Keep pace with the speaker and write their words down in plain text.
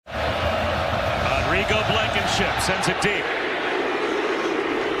Rigo Blankenship sends it deep.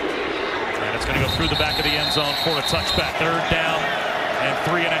 And it's going to go through the back of the end zone for a touchback. 3rd down and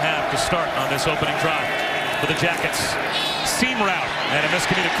 3.5 to start on this opening drive for the Jackets. Seam route and a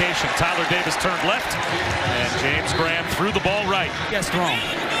miscommunication. Tyler Davis turned left, and James Graham threw the ball right. Guessed wrong.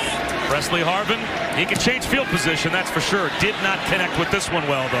 Presley Harvin, he can change field position, that's for sure. Did not connect with this one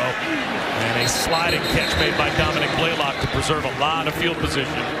well, though. And a sliding catch made by Dominic Blaylock to preserve a lot of field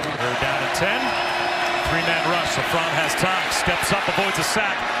position. They're down at 10. 3-man rush. LeFron has time. Steps up, avoids a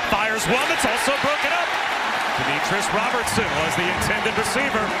sack. Fires one that's also broken up. Demetrius Robertson was the intended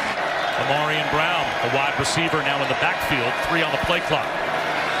receiver. Amarian Brown, the wide receiver, now in the backfield. 3 on the play clock.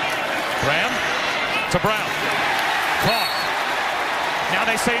 Graham to Brown. Caught. Now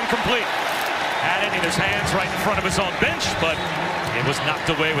they say incomplete. Had it in his hands right in front of his own bench, but it was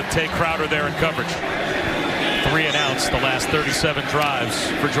knocked away with Tay Crowder there in coverage. 3 and outs the last 37 drives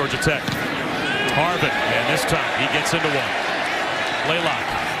for Georgia Tech. Harvin, and this time he gets into one. Blaylock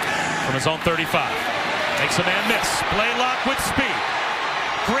from his own 35. Makes a man miss. Blaylock with speed.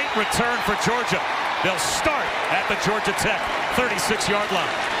 Great return for Georgia. They'll start at the Georgia Tech 36-yard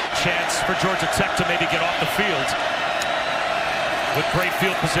line. Chance for Georgia Tech to maybe get off the field. With great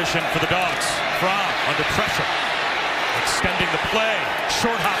field position for the Dogs. Fromm under pressure. Extending the play.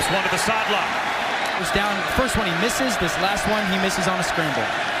 Short hops one to the sideline. Goes down. First one he misses. This last one he misses on a scramble.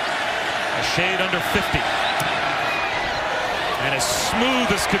 A shade under 50. And as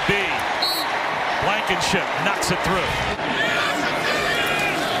smooth as could be. Blankenship knocks it through.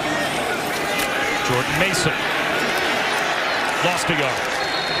 Jordan Mason. Lost a yard.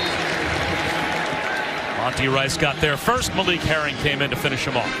 Monty Rice got there first. Malik Herring came in to finish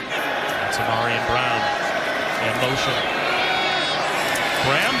him off. That's Amarian Brown in motion.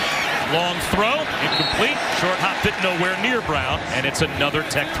 Graham, long throw, incomplete. Short hop didn't nowhere near Brown, and it's another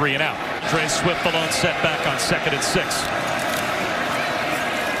Tech 3 and out. Trey Swift alone setback on 2nd and 6.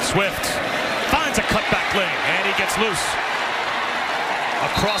 Swift finds a cutback lane, and he gets loose.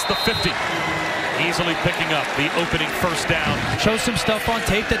 Across the 50. Easily picking up the opening 1st down. Shows some stuff on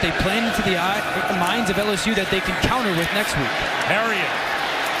tape that they plan into the minds of LSU that they can counter with next week. Harriet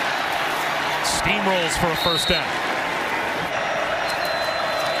steamrolls for a 1st down.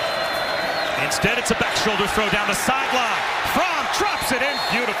 Instead, it's a back shoulder throw down the sideline. Fromm drops it in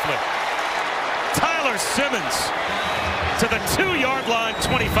beautifully. Tyler Simmons to the 2-yard line,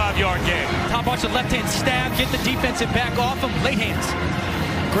 25-yard gain. Tom watch the left-hand stab, get the defensive back off him, late hands.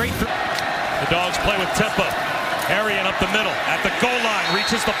 Great throw. The Dogs play with tempo. Arian up the middle at the goal line,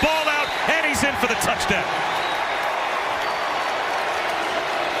 reaches the ball out, and he's in for the touchdown.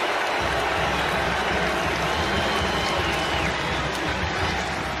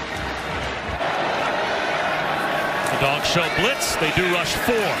 The Dogs show blitz. They do rush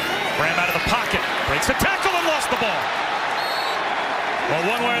 4. Graham out of the pocket, breaks a tackle and lost the ball. Well,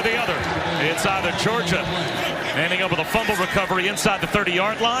 one way or the other, it's either Georgia ending up with a fumble recovery inside the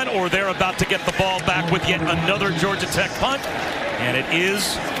 30-yard line, or they're about to get the ball back with yet another Georgia Tech punt. And it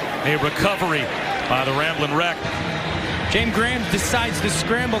is a recovery by the Ramblin' Wreck. James Graham decides to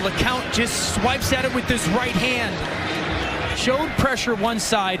scramble. LeCount just swipes at it with his right hand. Showed pressure one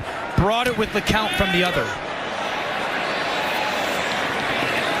side, brought it with LeCount from the other.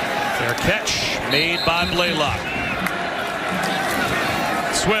 Fair catch made by Blaylock.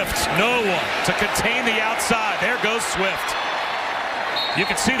 Swift, no one to contain the outside. There goes Swift. You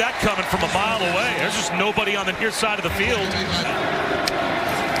can see that coming from a mile away. There's just nobody on the near side of the field.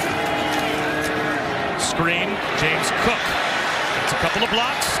 Screen, James Cook. Gets a couple of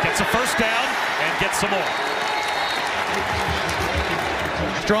blocks, gets a 1st down, and gets some more.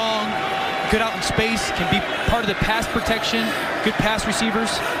 Strong, good out in space, can be part of the pass protection, good pass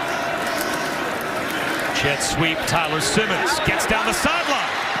receivers. Jet sweep, Tyler Simmons gets down the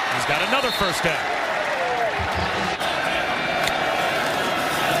sideline. He's got another 1st down.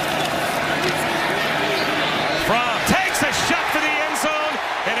 Fromm takes a shot for the end zone,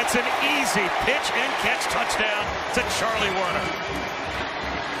 and it's an easy pitch and catch touchdown to Charlie Warner.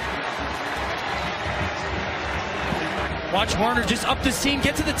 Watch Warner just up the seam,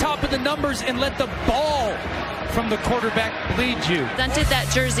 get to the top of the numbers, and let the ball from the quarterback lead you. Presented that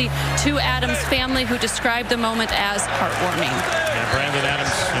jersey to Adams' family, who described the moment as heartwarming. And Brandon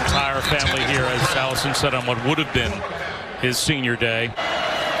Adams' entire family here, as Allison said, on what would have been his senior day.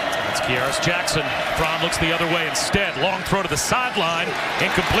 It's Kearis Jackson. Fromm looks the other way instead. Long throw to the sideline,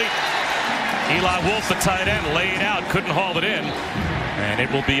 incomplete. Eli Wolf, the tight end, laid out, couldn't haul it in. And it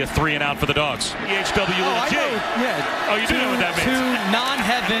will be a 3 and out for the Dogs. EHW legit. Yeah. Oh, you do know what that means. To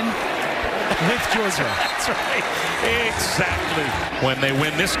non-heaven with Georgia. That's right. Exactly. When they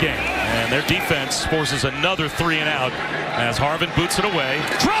win this game. And their defense forces another 3 and out as Harvin boots it away.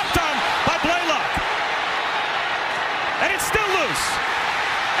 Dropped on by Blaylock. And it's still loose.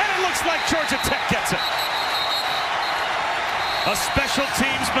 And it looks like Georgia Tech gets it. A special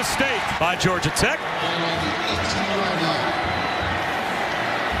teams mistake by Georgia Tech.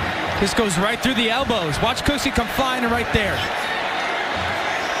 This goes right through the elbows. Watch Cooksey come flying right there.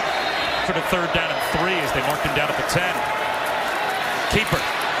 For the 3rd down and 3 as they mark him down at the 10. Keeper.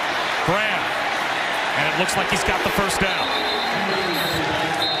 Graham. And it looks like he's got the 1st down.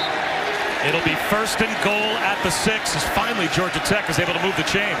 It'll be 1st and goal at the 6 as finally Georgia Tech is able to move the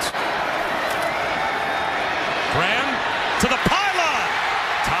chains. Graham to the pylon.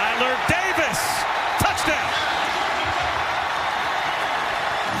 Tyler Davis. Touchdown.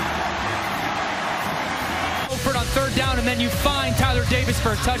 On 3rd down, and then you find Tyler Davis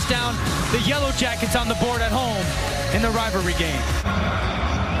for a touchdown. The Yellow Jackets on the board at home in the rivalry game.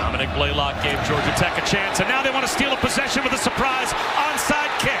 Dominic Blaylock gave Georgia Tech a chance, and now they want to steal a possession with a surprise onside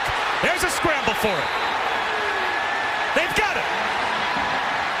kick. There's a scramble for it. They've got it.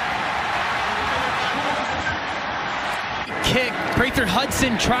 Kick. Prather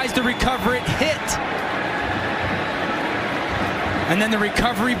Hudson tries to recover it. Hit. And then the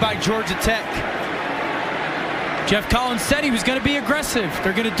recovery by Georgia Tech. Geoff Collins said he was going to be aggressive.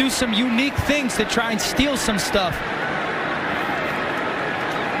 They're going to do some unique things to try and steal some stuff.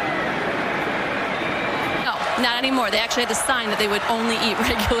 No, not anymore. They actually had to sign that they would only eat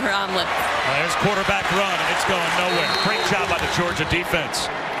regular omelet. Well, there's quarterback run, and it's going nowhere. Great job by the Georgia defense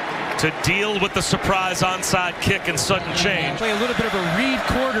to deal with the surprise onside kick and sudden change. Play a little bit of a read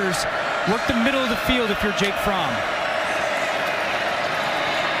quarters. Work the middle of the field if you're Jake Fromm.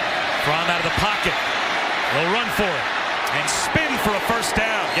 Fromm out of the pocket. He'll run for it and spin for a 1st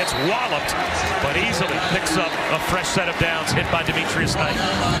down. Gets walloped, but easily picks up a fresh set of downs hit by Demetrius Knight.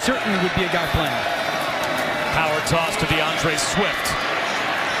 Certainly would be a guy playing. Power toss to DeAndre Swift.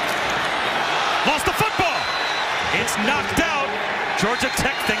 Lost the football. It's knocked out. Georgia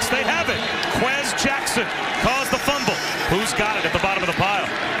Tech thinks they have it. Quez Jackson caused the fumble. Who's got it at the bottom of the pile?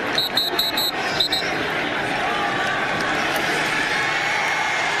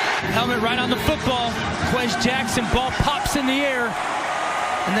 Helmet right on the football. Quez Jackson, ball pops in the air.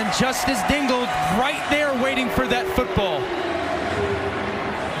 And then Justice Dingle right there waiting for that football.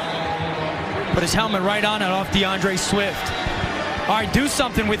 Put his helmet right on it off DeAndre Swift. All right, do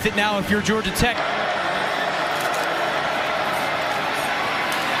something with it now if you're Georgia Tech.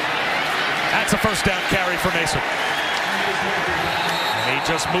 That's a 1st down carry for Mason. And he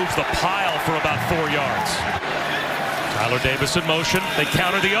just moves the pile for about 4 yards. Tyler Davis in motion. They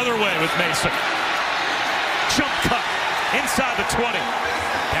counter the other way with Mason. Jump cut inside the 20.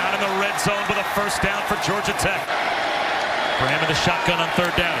 Down in the red zone with a 1st down for Georgia Tech. Graham in the shotgun on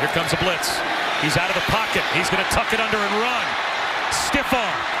 3rd down. Here comes a blitz. He's out of the pocket. He's going to tuck it under and run. Stiff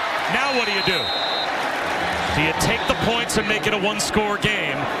arm. Now what do you do? Do you take the points and make it a 1-score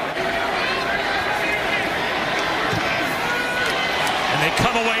game? And they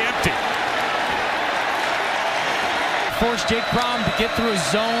come away empty. Force Jake Fromm to get through a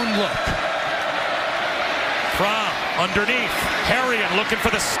zone look. Fromm underneath. Harrion looking for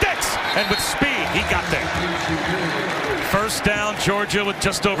the sticks. And with speed, he got there. 1st down, Georgia with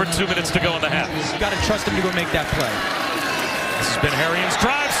just over 2 minutes to go in the half. You got to trust him to go make that play. This has been Harrion's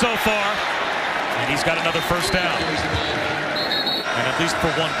drive so far. And he's got another 1st down. And at least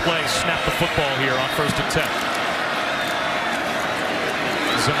for one play, snap the football here on 1st and 10.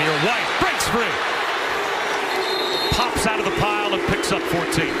 Zamir White breaks free. Pops out of the pile and picks up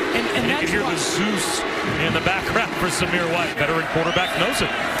 14. And you can hear the Zeus in the background for Zamir White. Veteran quarterback knows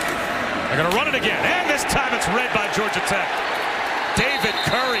it. They're going to run it again. And this time it's read by Georgia Tech. David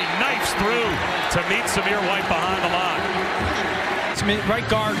Curry knifes through to meet Zamir White behind the line. Right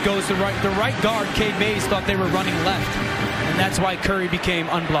guard goes to right. The right guard, Cade Mays, thought they were running left. And that's why Curry became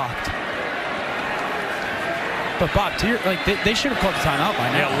unblocked. But Bob, they should have called the timeout by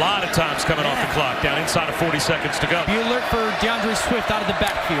now. Yeah, a lot of times coming off the clock, down inside of 40 seconds to go. Be alert for DeAndre Swift out of the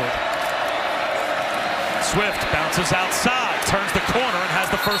backfield. Swift bounces outside, turns the corner, and has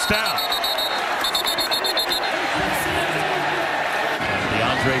the 1st down. And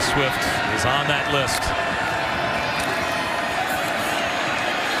DeAndre Swift is on that list.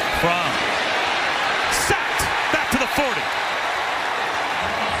 Fromm sacked back to the 40.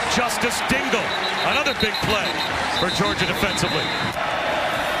 Justice Dingle, another big play for Georgia defensively.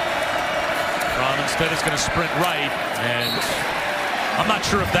 Fromm instead is going to sprint right, and I'm not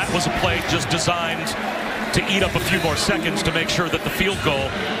sure if that was a play just designed to eat up a few more seconds to make sure that the field goal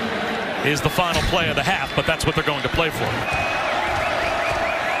is the final play of the half, but that's what they're going to play for.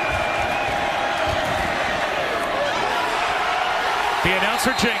 The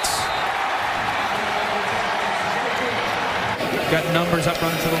announcer jinx. Got numbers up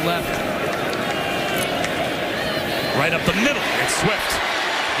running to the left. Right up the middle. It's Swift.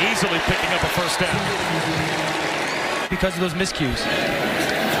 Easily picking up a first down. Because of those miscues.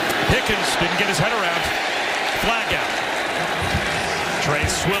 Pickens didn't get his head around. Flag out. Trey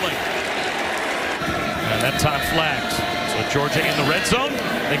Swilling. And that time flagged. So Georgia in the red zone.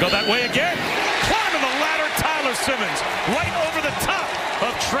 They go that way again. Climbing the ladder, Tyler Simmons. Right over the top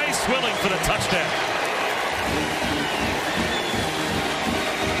of Trey Swilling for the touchdown.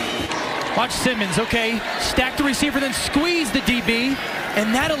 Watch Simmons, okay. Stack the receiver, then squeeze the DB.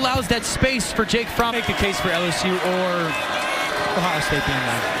 And that allows that space for Jake Fromm. Make the case for LSU or Ohio State being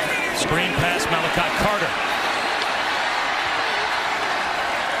there. Screen pass, Malachi Carter.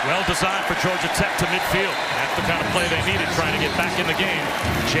 Well designed for Georgia Tech to midfield. That's the kind of play they needed, trying to get back in the game.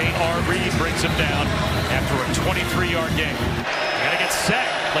 J.R. Reed brings him down after a 23-yard game. Got to get set.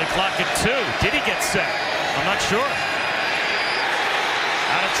 Play clock at 2. Did he get set? I'm not sure.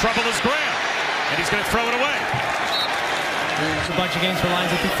 Out of trouble is Graham, and he's going to throw it away. There's a bunch of games for Lions.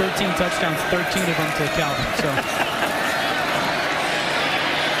 I think 13 touchdowns, 13 of them to Calvin. So.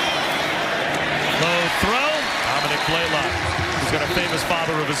 Low throw. Dominic Blaylock. He's got a famous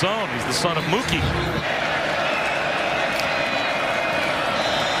father of his own. He's the son of Mookie.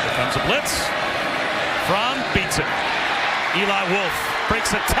 Here comes a blitz. Fromm beats it. Eli Wolf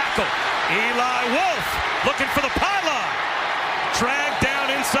breaks a tackle. Eli Wolf looking for the pylon. Dragged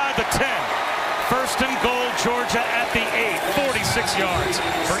down inside the 10. First and goal, Georgia at the 8. 46 yards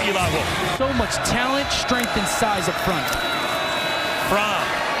for Eli Wolf. So much talent, strength, and size up front. Fromm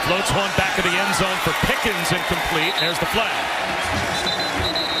floats one back of the end zone for Pickens, incomplete. There's the flag.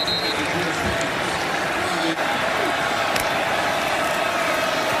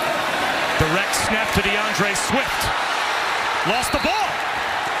 Direct snap to DeAndre Swift. Lost the ball.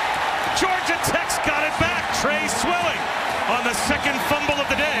 Georgia Tech's got it back. Trey Swilling on the second fumble of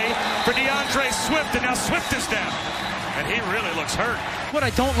the day for DeAndre Swift, and now Swift is down. And he really looks hurt. What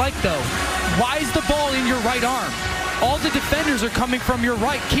I don't like, though, why is the ball in your right arm? All the defenders are coming from your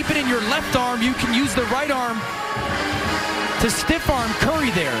right. Keep it in your left arm. You can use the right arm to stiff arm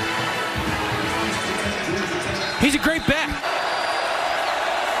Curry there. He's a great back.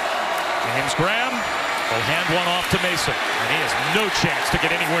 James Graham will hand one off to Mason, and he has no chance to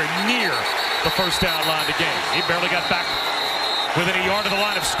get anywhere near the first down line to gain. He barely got back within a yard of the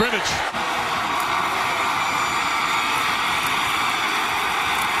line of scrimmage.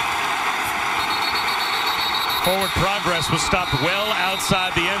 Forward progress was stopped well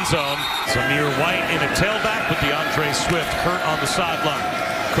outside the end zone. Zamir White in a tailback with DeAndre Swift hurt on the sideline.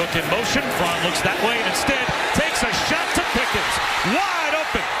 Cook in motion. Fromm looks that way and instead takes a shot to Pickens. Wide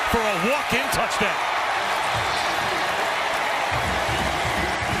open for a walk-in touchdown.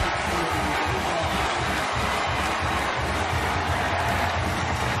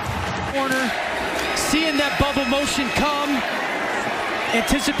 Corner, seeing that bubble motion come,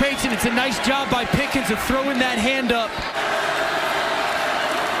 anticipates it. It's a nice job by Pickens of throwing that hand up.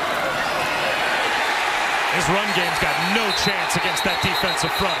 His run game's got no chance against that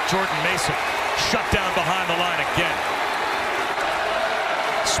defensive front. Jordan Mason shut down behind the line again.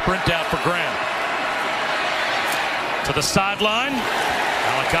 Sprint out for Graham. To the sideline.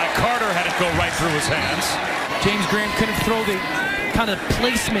 Malachi Carter had it go right through his hands. James Graham couldn't throw the kind of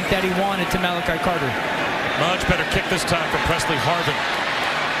placement that he wanted to Malachi Carter. Much better kick this time from Presley Harvin.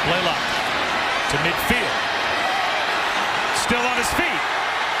 Blaylock to midfield. Still on his feet.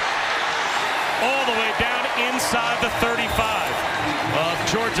 All the way down inside the 35 of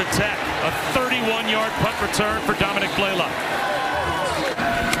Georgia Tech. A 31-yard punt return for Dominic Blaylock.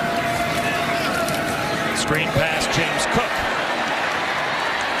 Screen pass, James Cook.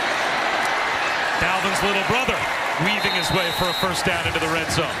 Dalvin's little brother weaving his way for a first down into the red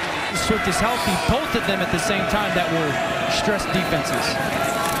zone. Swift is healthy. Both of them at the same time that will stress defenses.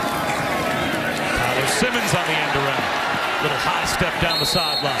 Tyler Simmons on the end around. Little high step down the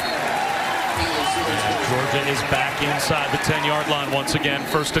sideline. Georgia is back inside the 10-yard line once again.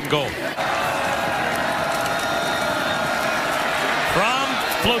 First and goal. Fromm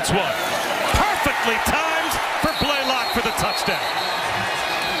floats one. Perfectly timed for Blaylock for the touchdown.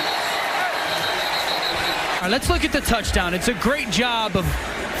 All right, let's look at the touchdown. It's a great job of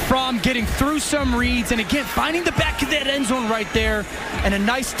Fromm getting through some reads and again finding the back of that end zone right there, and a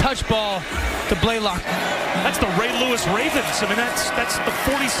nice touch ball to Blaylock. That's the Ray Lewis Ravens. I mean, that's the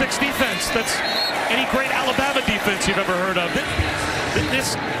 46 defense. That's any great Alabama defense you've ever heard of.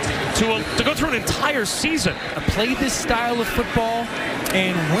 To go through an entire season. Play this style of football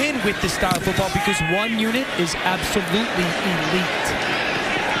and win with this style of football because one unit is absolutely elite.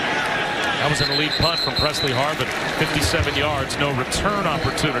 That was an elite punt from Presley Harvin. 57 yards, no return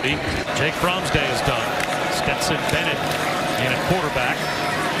opportunity. Jake Fromm's day is done. Stetson Bennett in at quarterback.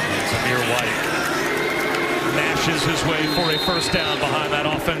 Zamir White mashes his way for a first down behind that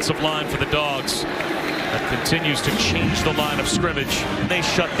offensive line for the Dogs. That continues to change the line of scrimmage. They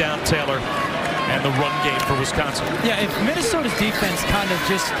shut down Taylor and the run game for Wisconsin. Yeah, if Minnesota's defense kind of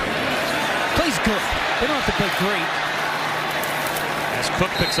just plays good, they don't have to play great. As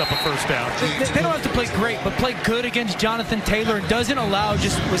Cook picks up a first down. They don't have to play great, but play good against Jonathan Taylor and doesn't allow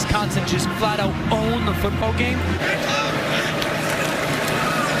just Wisconsin just flat out own the football game.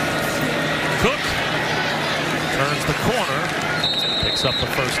 Cook turns the corner, picks up the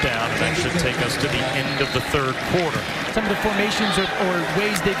first down, and that should take us to the end of the third quarter. Some of the formations or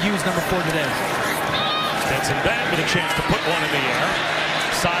ways they've used number 4 today. Stetson Bennett with a chance to put one in the air.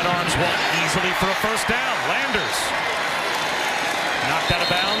 Sidearms one easily for a first down. Landers knocked out of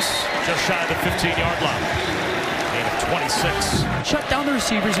bounds, just shy of the 15-yard line. Gain of 26. Shut down the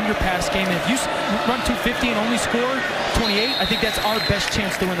receivers in your pass game. And if you run 250 and only score 28, I think that's our best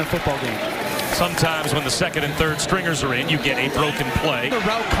chance to win the football game. Sometimes when the second and third stringers are in, you get a broken play. The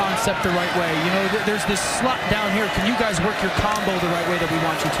route concept the right way. You know, there's this slot down here. Can you guys work your combo the right way that we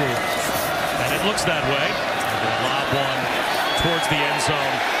want you to? And it looks that way. Lob one towards the end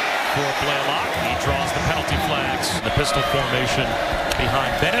zone for Blaylock. He draws the penalty flags. The pistol formation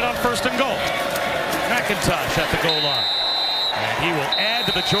behind Bennett on first and goal. McIntosh at the goal line. And he will add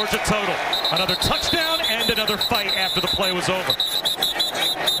to the Georgia total. Another touchdown and another fight after the play was over.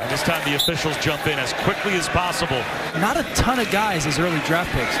 And this time the officials jump in as quickly as possible. Not a ton of guys as early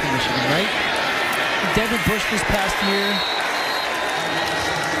draft picks for Michigan, right? Devin Bush this past year.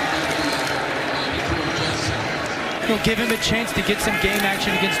 He'll give him a chance to get some game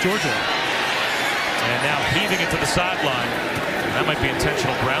action against Georgia. And now heaving it to the sideline. That might be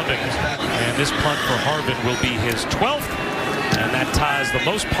intentional grounding. And this punt for Harvin will be his 12th. And that ties the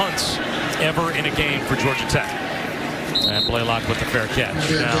most punts ever in a game for Georgia Tech. And Blaylock with the fair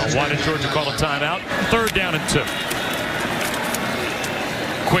catch. Now, why did Georgia call a timeout? Third down and 2.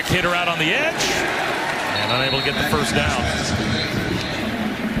 Quick hitter out on the edge. And unable to get the first down.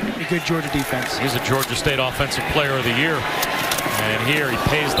 A good Georgia defense. He's a Georgia State Offensive Player of the Year. And here he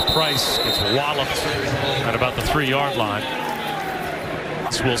pays the price. Gets walloped at about the 3-yard line.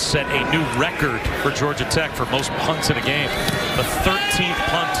 This will set a new record for Georgia Tech for most punts in a game. The 13th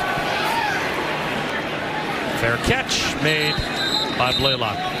punt. Fair catch made by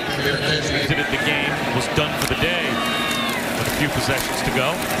Blaylock. Exited the game, was done for the day with a few possessions to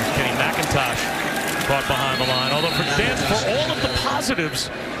go. Kenny McIntosh caught behind the line. Although for all of the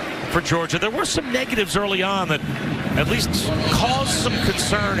positives for Georgia, there were some negatives early on that at least caused some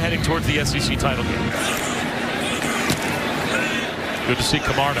concern heading towards the SEC title game. Good to see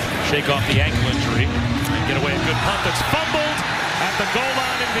Camarda shake off the ankle injury and get away a good punt that's fumbled at the goal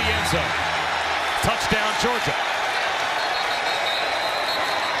line in the end zone. Touchdown, Georgia.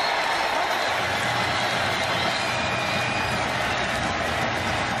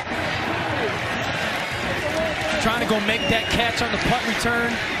 Trying to go make that catch on the punt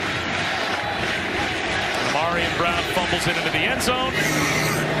return. Marion Brown fumbles it into the end zone.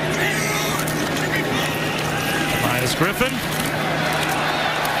 Minus Griffin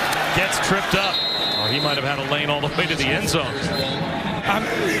gets tripped up. Or he might have had a lane all the way to the end zone.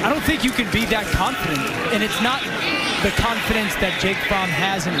 I don't think you can be that confident, and it's not the confidence that Jake Fromm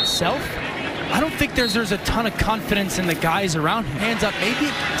has in itself. I don't think there's a ton of confidence in the guys around him. Hands up, maybe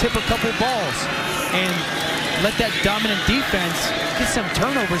tip a couple balls and let that dominant defense get some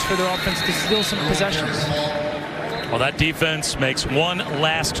turnovers for their offense to steal some possessions. Well, that defense makes one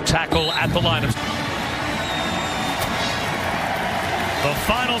last tackle at the line of... The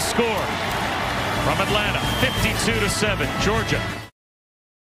final score from Atlanta, 52-7, Georgia.